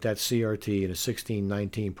mandate that CRT and a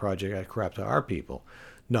 1619 project, that crap to our people.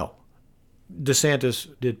 No.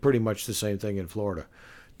 DeSantis did pretty much the same thing in Florida.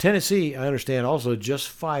 Tennessee, I understand, also just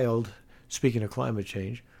filed, speaking of climate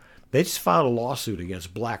change, they just filed a lawsuit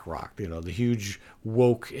against BlackRock, the huge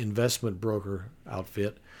woke investment broker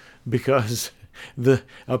outfit, because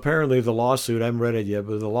apparently the lawsuit, I haven't read it yet,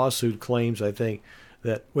 but the lawsuit claims, I think,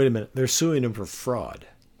 that, wait a minute, they're suing them for fraud.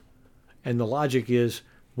 And the logic is,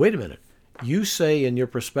 wait a minute, you say in your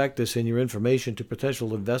prospectus and your information to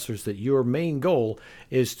potential investors that your main goal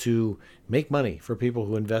is to make money for people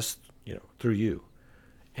who invest, through you.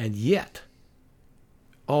 And yet,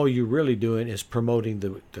 all you're really doing is promoting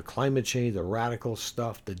the climate change, the radical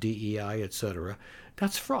stuff, the DEI, etc.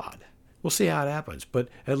 That's fraud. We'll see how it happens. But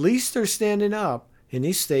at least they're standing up in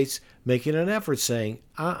these states, making an effort saying,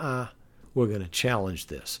 we're going to challenge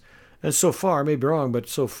this. And so far, I may be wrong, but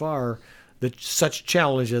so far, such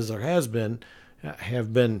challenge as there has been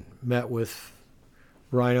have been met with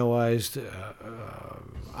rhinoized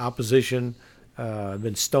opposition,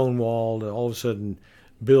 been stonewalled, all of a sudden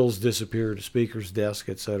bills disappear to Speaker's desk,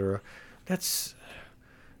 etc.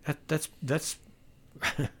 That's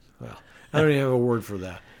well, I don't even have a word for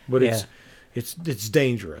that, but Yeah. it's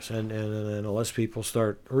dangerous, and unless people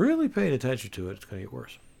start really paying attention to it, it's going to get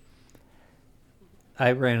worse.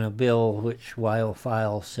 I ran a bill which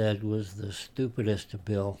Wildfile said was the stupidest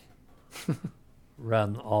bill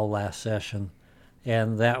run all last session,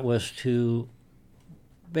 and that was to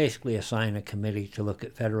basically assign a committee to look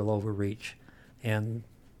at federal overreach and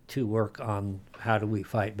to work on how do we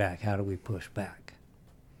fight back, how do we push back.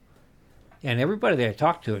 And everybody that I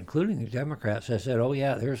talked to, including the Democrats, has said, oh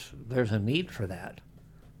yeah, there's a need for that,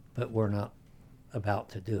 but we're not about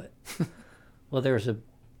to do it. Well, there's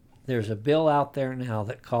a bill out there now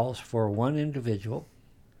that calls for one individual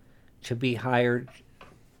to be hired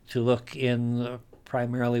to look in,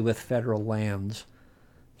 primarily with federal lands,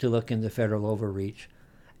 to look into federal overreach.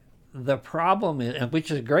 The problem is, which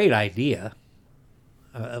is a great idea,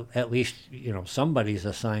 at least, somebody's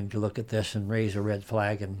assigned to look at this and raise a red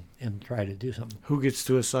flag and try to do something. Who gets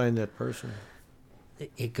to assign that person?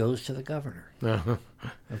 It goes to the governor. Uh-huh.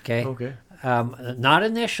 Okay? Okay. Not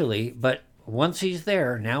initially, but once he's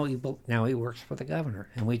there, now he works for the governor.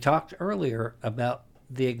 And we talked earlier about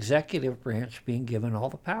the executive branch being given all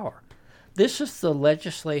the power. This is the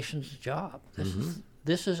legislation's job.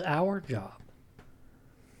 This is our job.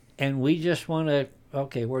 And we just want to,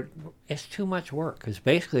 it's too much work, is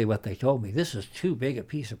basically what they told me. This is too big a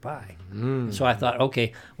piece of pie. So I thought,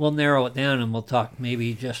 okay, we'll narrow it down and we'll talk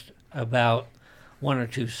maybe just about one or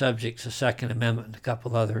two subjects, the Second Amendment and a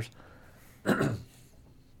couple others.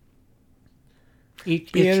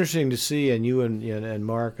 It'd be interesting to see, and you and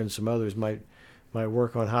Mark and some others might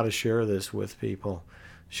work on how to share this with people,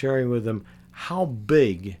 sharing with them how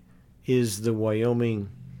big is the Wyoming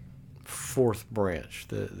fourth branch,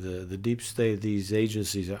 the deep state, these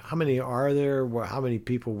agencies. How many are there? How many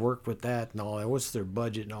people work with that and all that? What's their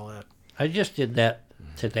budget and all that? I just did that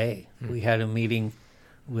today. We had a meeting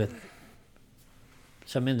with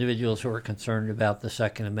some individuals who are concerned about the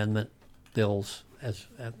Second Amendment bills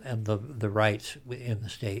and the rights in the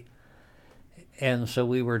state. And so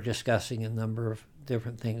we were discussing a number of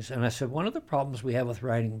different things. And I said, one of the problems we have with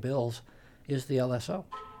writing bills is the LSO.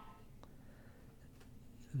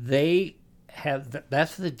 That's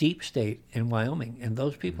the deep state in Wyoming, and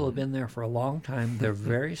those people have been there for a long time. They're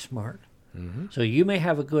very smart. So you may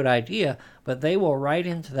have a good idea, but they will write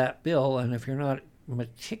into that bill, and if you're not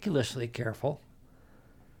meticulously careful,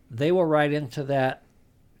 they will write into that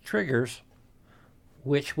triggers,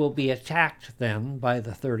 which will be attacked then by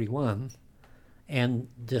the 31 and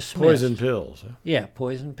dismissed. Poison pills. Huh? Yeah,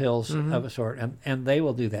 poison pills of a sort, and they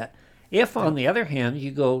will do that. If, on the other hand,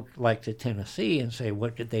 you go like to Tennessee and say,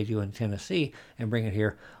 what did they do in Tennessee, and bring it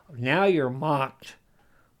here, now you're mocked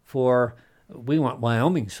for, we want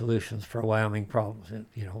Wyoming solutions for Wyoming problems. And,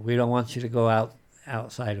 we don't want you to go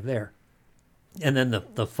outside of there. And then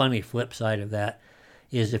the funny flip side of that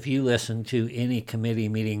is if you listen to any committee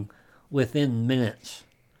meeting, within minutes,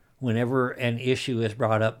 whenever an issue is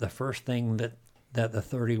brought up, the first thing that the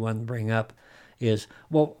 31 bring up is,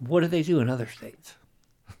 well, what do they do in other states?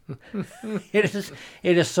 It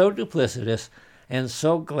is so duplicitous and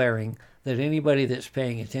so glaring that anybody that's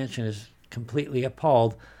paying attention is completely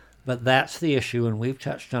appalled. But that's the issue, and we've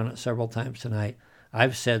touched on it several times tonight.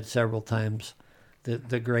 I've said several times that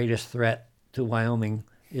the greatest threat to Wyoming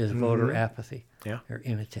is voter apathy or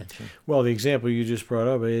inattention. Well, the example you just brought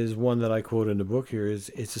up is one that I quote in the book here.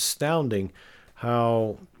 It's astounding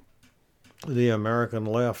how the American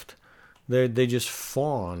left, they just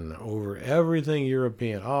fawn over everything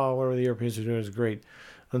European. Oh, whatever the Europeans are doing is great,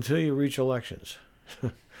 until you reach elections.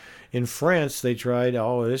 In France, they tried,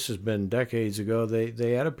 this has been decades ago,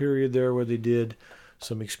 they had a period there where they did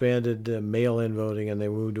some expanded mail-in voting, and they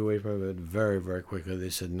moved away from it very, very quickly. They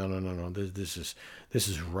said, no, this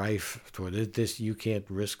is rife toward this. You can't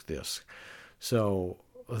risk this. So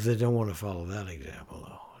they don't want to follow that example,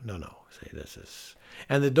 though. No. Say this is,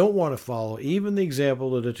 and they don't want to follow even the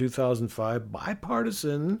example of the 2005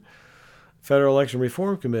 bipartisan Federal Election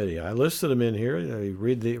Reform Committee. I listed them in here.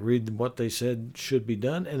 Read what they said should be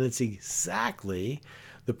done, and it's exactly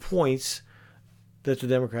the points that the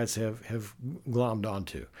Democrats have glommed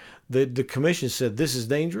onto. The commission said this is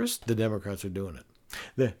dangerous. The Democrats are doing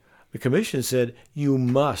it. The commission said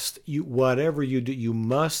whatever you do, you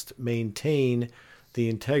must maintain the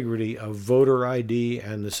integrity of voter ID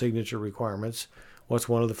and the signature requirements. What's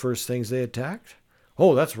one of the first things they attacked?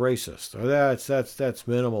 Oh, that's racist, or that's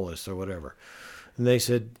minimalist, or whatever. And they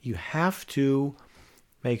said you have to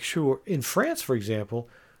make sure. In France, for example,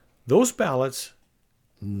 those ballots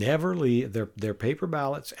never leave. They're paper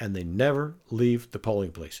ballots, and they never leave the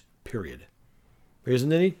polling place. Period. There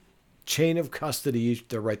isn't any chain of custody,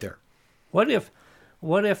 they're right there. What if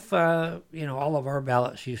all of our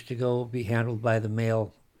ballots used to be handled by the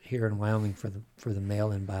mail here in Wyoming for the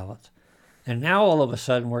mail-in ballots, and now all of a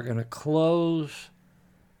sudden we're going to close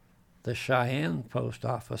the Cheyenne post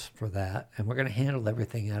office for that, and we're going to handle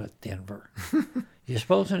everything out of Denver. You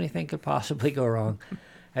suppose anything could possibly go wrong?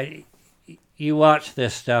 You watch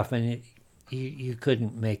this stuff, and you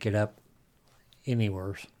couldn't make it up any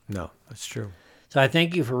worse. No, that's true. So I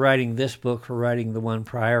thank you for writing this book, for writing the one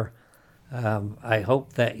prior. I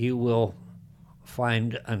hope that you will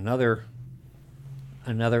find another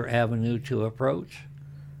avenue to approach.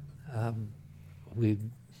 We're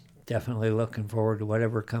definitely looking forward to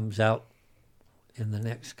whatever comes out in the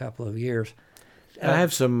next couple of years. I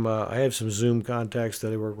have some Zoom contacts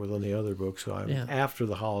that I work with on the other book, so after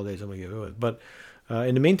the holidays I'm going to get to it. But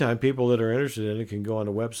in the meantime, people that are interested in it can go on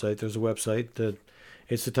the website. There's a website that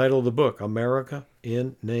it's the title of the book,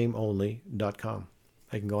 AmericaInNameOnly.com.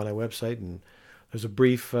 They can go on that website, and there's a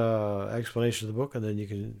brief explanation of the book, and then you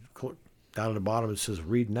can click down at the bottom. It says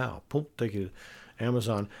 "Read Now." Boom, take you to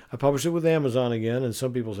Amazon. I published it with Amazon again, and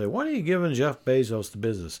some people say, "Why are you giving Jeff Bezos the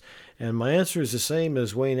business?" And my answer is the same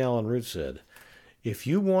as Wayne Allen Root said. If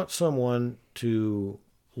you want someone to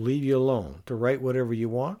leave you alone, to write whatever you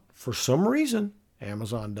want, for some reason,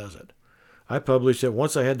 Amazon does it. I published it.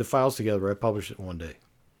 Once I had the files together, I published it one day.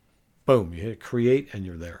 Boom, you hit create, and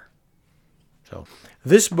you're there. So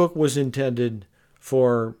this book was intended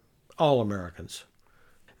for all Americans.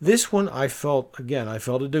 This one, I felt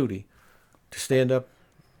a duty to stand up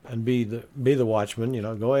and be the watchman.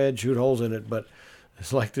 Go ahead, shoot holes in it. But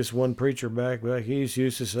it's like this one preacher back he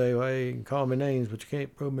used to say, well, you can call me names, but you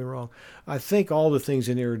can't prove me wrong. I think all the things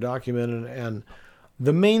in here are documented. And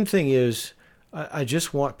the main thing is, I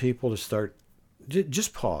just want people to start,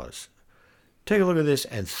 just pause. Take a look at this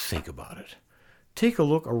and think about it. Take a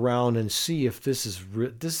look around and see if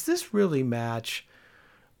does this really match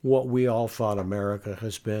what we all thought America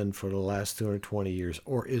has been for the last 220 years,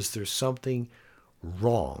 or is there something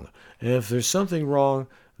wrong? And if there's something wrong,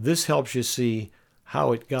 this helps you see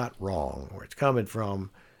how it got wrong, where it's coming from,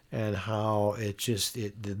 and how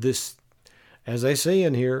this, as I say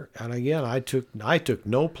in here, and again, I took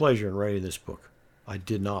no pleasure in writing this book. I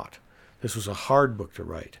did not. This was a hard book to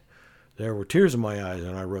write. There were tears in my eyes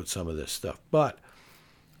when I wrote some of this stuff. But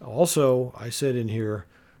also, I said in here,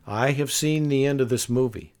 I have seen the end of this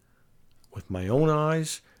movie with my own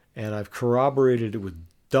eyes, and I've corroborated it with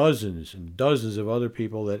dozens and dozens of other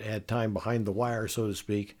people that had time behind the wire, so to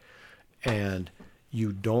speak. And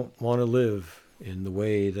you don't want to live in the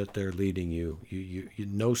way that they're leading you.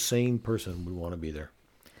 No sane person would want to be there.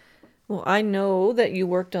 Well, I know that you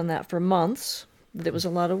worked on that for months, that it was a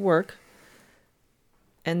lot of work,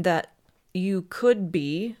 and that you could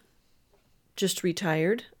be just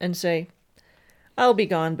retired and say, I'll be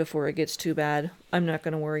gone before it gets too bad. I'm not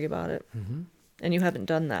going to worry about it. Mm-hmm. And you haven't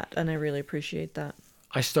done that, and I really appreciate that.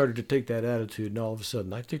 I started to take that attitude, and all of a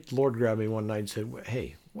sudden, I think the Lord grabbed me one night and said,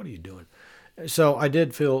 hey, what are you doing? So I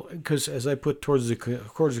did feel, because as I put towards the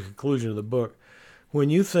conclusion of the book, when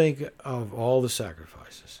you think of all the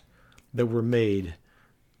sacrifices that were made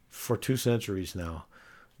for 2 centuries now,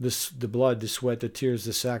 the blood, the sweat, the tears,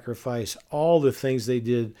 the sacrifice, all the things they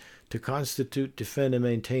did to constitute, defend, and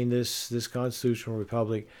maintain this constitutional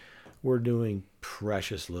republic, we're doing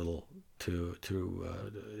precious little to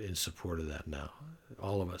in support of that now,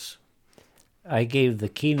 all of us. I gave the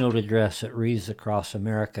keynote address at Wreaths Across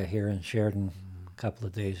America here in Sheridan a couple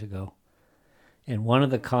of days ago. And one of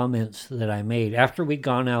the comments that I made, after we'd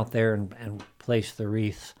gone out there and placed the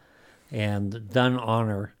wreaths and done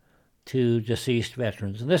honor to deceased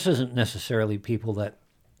veterans, and this isn't necessarily people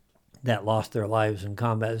that lost their lives in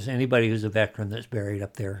combat. It's anybody who's a veteran that's buried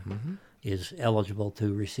up there is eligible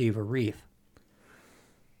to receive a wreath.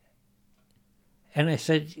 And I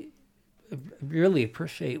said, really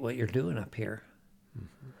appreciate what you're doing up here.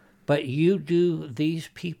 Mm-hmm. But you do these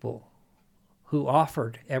people who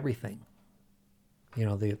offered everything.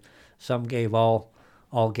 Some gave all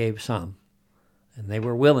gave some. And they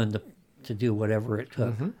were willing to do whatever it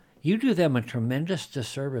took. Mm-hmm. You do them a tremendous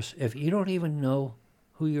disservice if you don't even know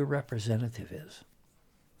who your representative is.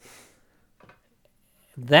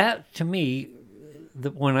 That, to me,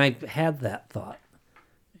 when I had that thought,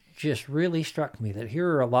 just really struck me that here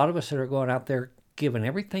are a lot of us that are going out there giving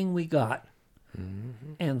everything we got,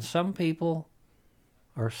 and some people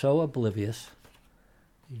are so oblivious,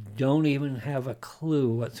 don't even have a clue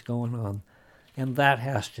what's going on, and that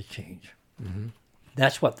has to change. Mm-hmm.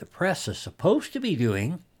 That's what the press is supposed to be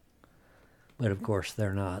doing, but of course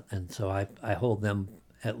they're not, and so I hold them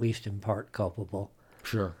at least in part culpable.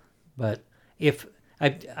 Sure. But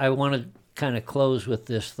I want to kind of close with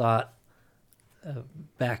this thought.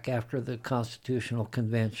 Back after the Constitutional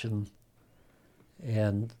Convention,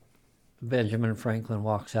 and Benjamin Franklin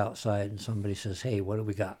walks outside, and somebody says, "Hey, what do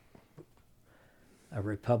we got? A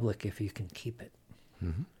republic if you can keep it."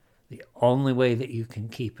 Mm-hmm. The only way that you can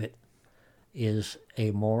keep it is a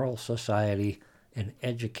moral society, an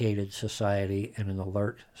educated society, and an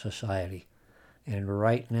alert society. And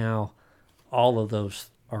right now, all of those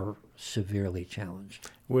are severely challenged.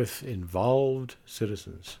 With involved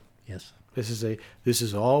citizens. Yes. This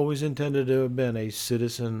is always intended to have been a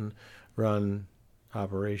citizen-run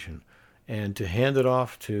operation, and to hand it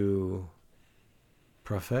off to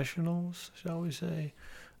professionals, shall we say,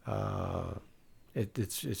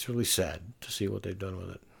 it's really sad to see what they've done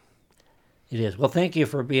with it. It is. Well, thank you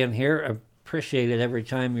for being here. I appreciate it every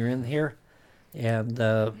time you're in here, and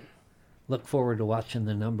look forward to watching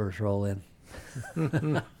the numbers roll in.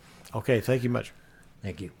 Okay, thank you much.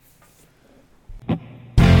 Thank you.